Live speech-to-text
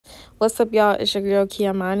What's up, y'all? It's your girl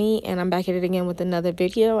Kiamani, and I'm back at it again with another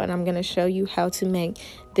video, and I'm going to show you how to make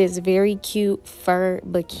this very cute fur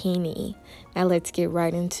bikini. Now let's get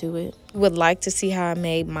right into it. Would like to see how I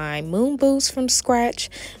made my moon boots from scratch.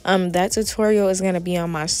 That tutorial is going to be on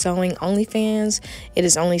my sewing OnlyFans. It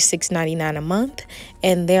is only $6.99 a month,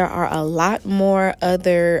 and there are a lot more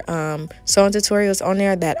other sewing tutorials on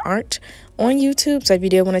there that aren't on YouTube. So if you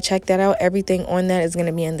did want to check that out, everything on that is going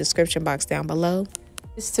to be in the description box down below.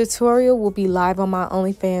 This tutorial will be live on my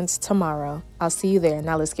OnlyFans tomorrow. I'll see you there.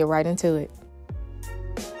 Now let's get right into it.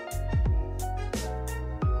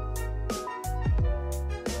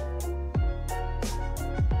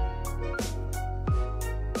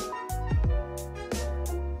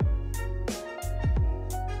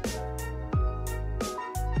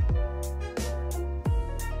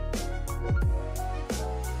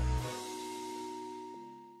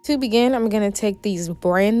 To begin, I'm going to take these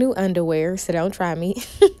brand new underwear, so don't try me,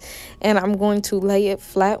 and I'm going to lay it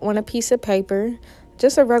flat on a piece of paper,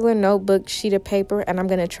 just a regular notebook sheet of paper, and I'm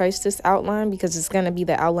going to trace this outline because it's going to be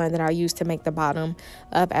the outline that I'll use to make the bottom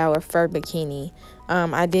of our fur bikini.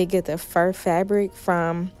 I did get the fur fabric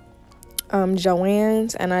from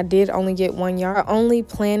Joann's, and I did only get 1 yard. Only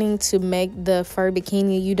planning to make the fur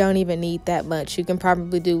bikini, you don't even need that much. You can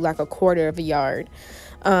probably do like 1/4 of a yard.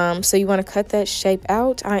 So you want to cut that shape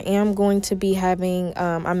out. I am going to be having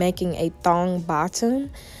I'm making a thong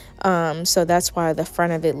bottom, so that's why the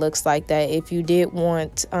front of it looks like that. If you did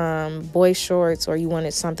want boy shorts, or you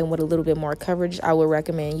wanted something with a little bit more coverage, I would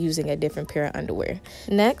recommend using a different pair of underwear.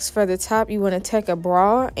 Next, for the top, you want to take a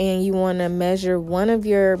bra and you want to measure one of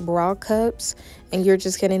your bra cups, and you're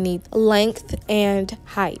just going to need length and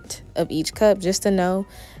height of each cup just to know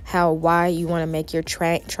how wide you want to make your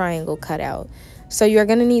triangle cutout. So you're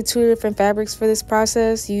going to need 2 different fabrics for this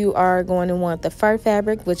process. You are going to want the fur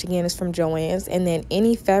fabric, which again is from Joann's, and then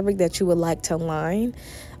any fabric that you would like to line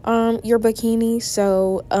your bikini.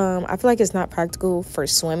 So I feel like it's not practical for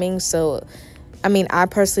swimming. So, I mean, I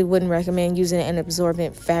personally wouldn't recommend using an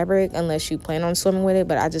absorbent fabric unless you plan on swimming with it,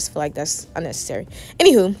 but I just feel like that's unnecessary.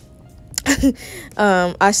 Anywho.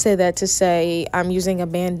 I say that to say I'm using a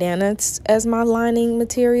bandana as my lining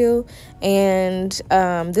material, and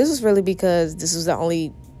this is really because this was the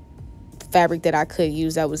only fabric that I could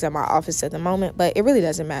use that was at my office at the moment, but it really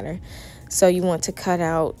doesn't matter. So you want to cut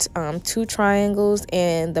out 2 triangles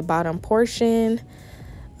in the bottom portion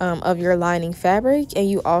of your lining fabric, and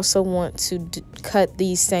you also want to cut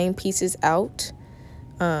these same pieces out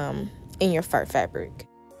in your fur fabric.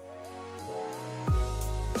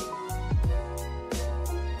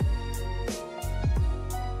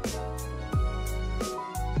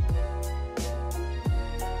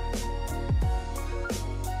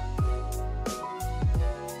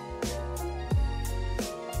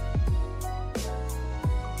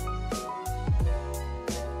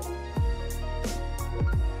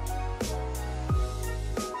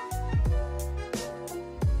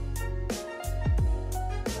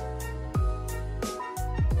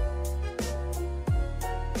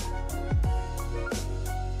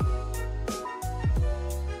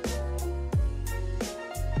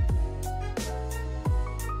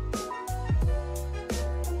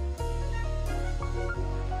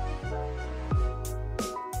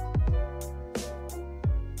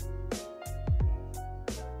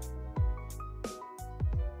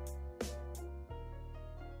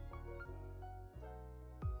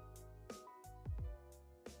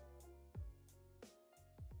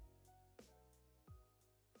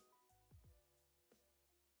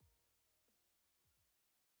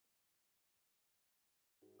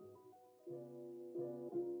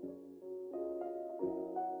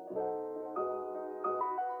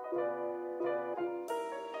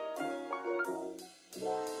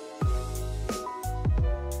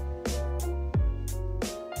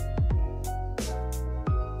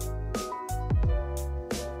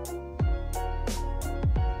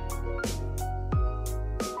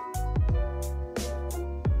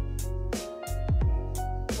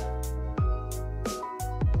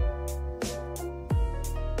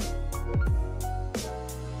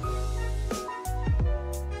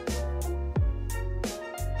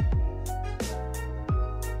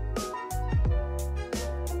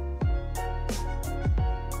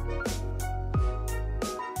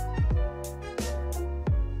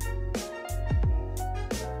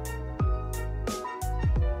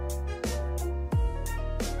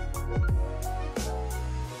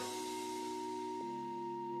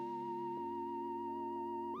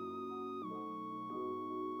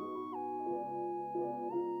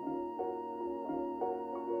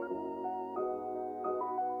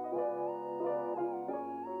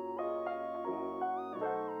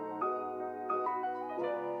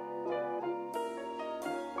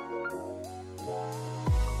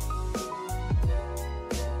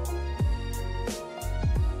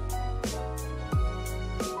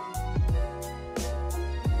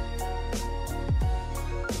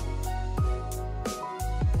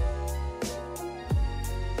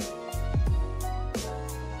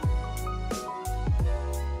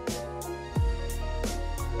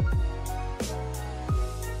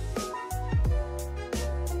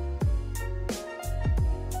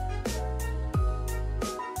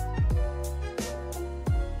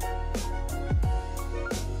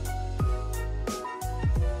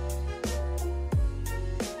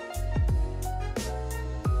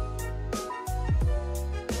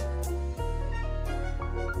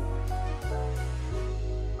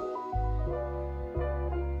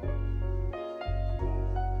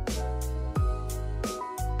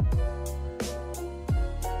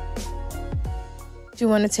 you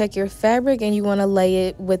want to take your fabric and you want to lay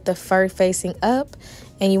it with the fur facing up,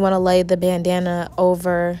 and you want to lay the bandana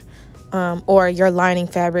over or your lining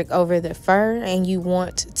fabric over the fur, and you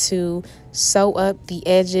want to sew up the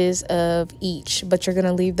edges of each, but you're going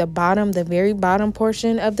to leave the bottom, the very bottom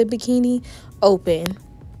portion of the bikini open.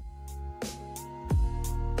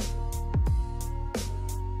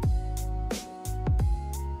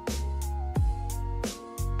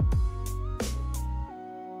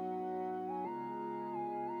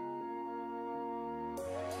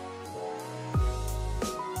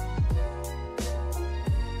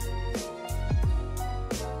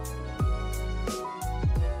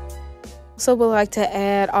 So would like to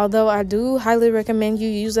add, although I do highly recommend you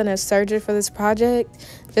using a serger for this project,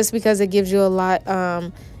 just because it gives you a lot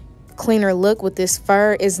cleaner look with this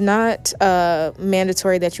fur, is not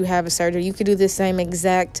mandatory that you have a serger. You could do the same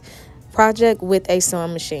exact project with a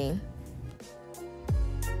sewing machine.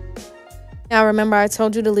 Now remember, I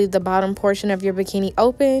told you to leave the bottom portion of your bikini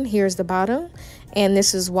open. Here's the bottom, and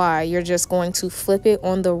this is why. You're just going to flip it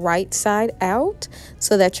on the right side out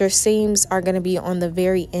so that your seams are going to be on the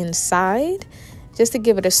very inside, just to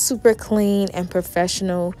give it a super clean and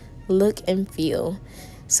professional look and feel.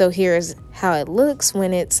 So here's how it looks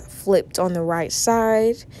when it's flipped on the right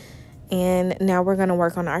side. And now we're going to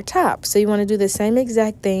work on our top. So you want to do the same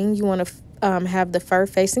exact thing. You want to have the fur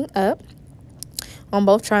facing up on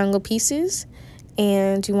both triangle pieces,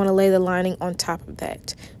 and you want to lay the lining on top of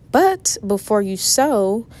that. But before you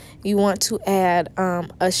sew, you want to add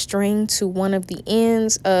a string to one of the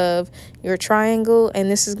ends of your triangle, and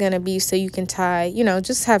this is going to be so you can tie, you know,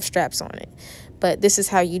 just have straps on it. But this is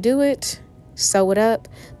how you do it. Sew it up,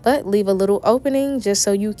 but leave a little opening just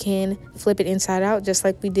so you can flip it inside out, just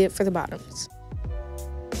like we did for the bottoms.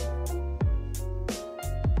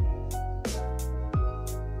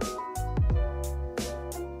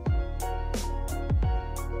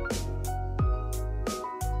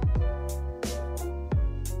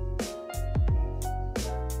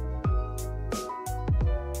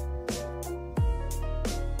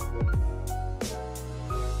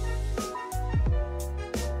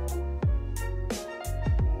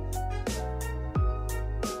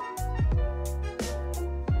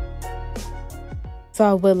 So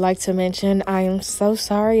I would like to mention, I am so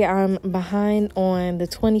sorry I'm behind on the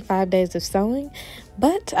 25 days of sewing,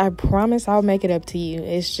 but I promise I'll make it up to you.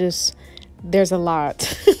 It's just, there's a lot.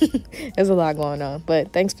 There's a lot going on,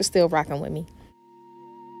 but thanks for still rocking with me.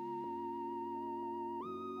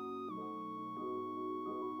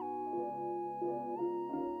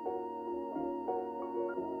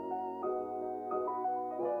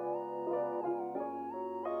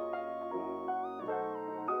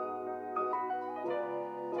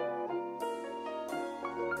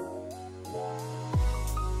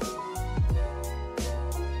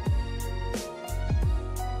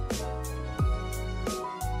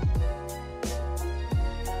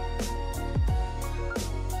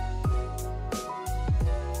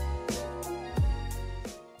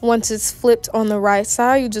 Once it's flipped on the right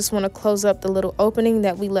side, you just want to close up the little opening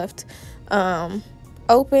that we left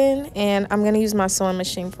open, and I'm going to use my sewing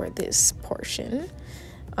machine for this portion.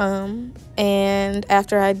 And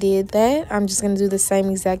after I did that, I'm just going to do the same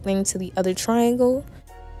exact thing to the other triangle.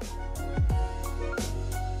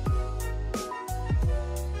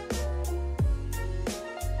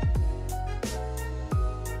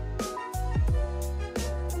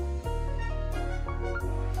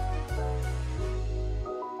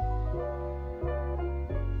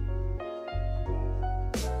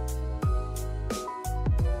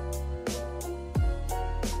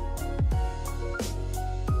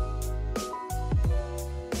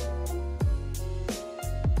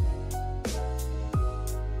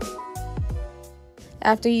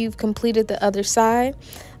 After you've completed the other side,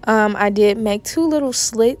 I did make 2 little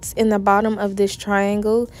slits in the bottom of this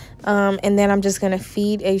triangle, and then I'm just going to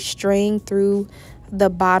feed a string through the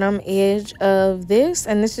bottom edge of this,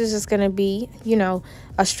 and this is just going to be, you know,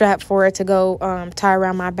 a strap for it to go tie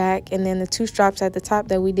around my back, and then the 2 straps at the top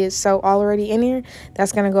that we did sew already in here,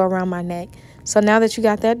 that's going to go around my neck. So now that you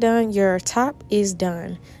got that done, your top is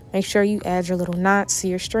done. Make sure you add your little knots to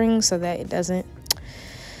your string so that it doesn't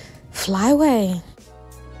fly away.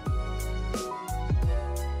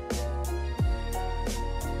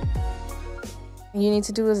 You need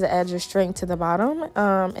to do is add your string to the bottom,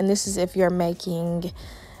 and this is if you're making,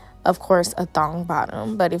 of course, a thong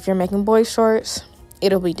bottom. But if you're making boy shorts,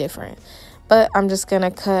 it'll be different. But I'm just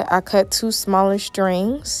gonna I cut 2 smaller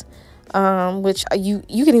strings, which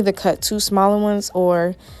you can either cut 2 smaller ones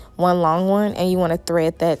or 1 long one, and you want to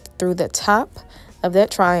thread that through the top of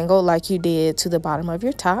that triangle like you did to the bottom of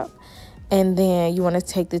your top. And then you want to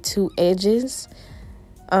take the 2 edges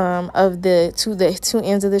of the two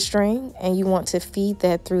ends of the string, and you want to feed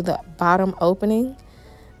that through the bottom opening,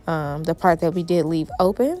 the part that we did leave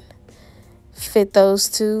open. Fit those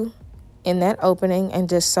two in that opening and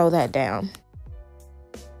just sew that down.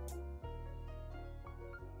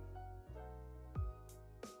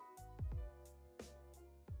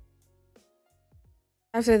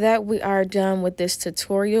 After that, we are done with this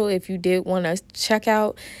tutorial. If you did want to check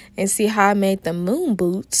out and see how I made the moon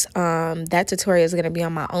boots, that tutorial is going to be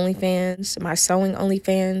on my OnlyFans, my sewing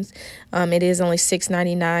OnlyFans. It is only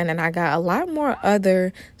 $6.99, and I got a lot more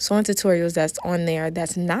other sewing tutorials that's on there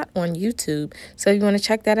that's not on YouTube. So if you want to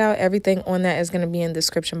check that out, everything on that is going to be in the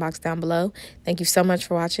description box down below. Thank you so much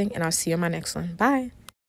for watching, and I'll see you in my next one. Bye.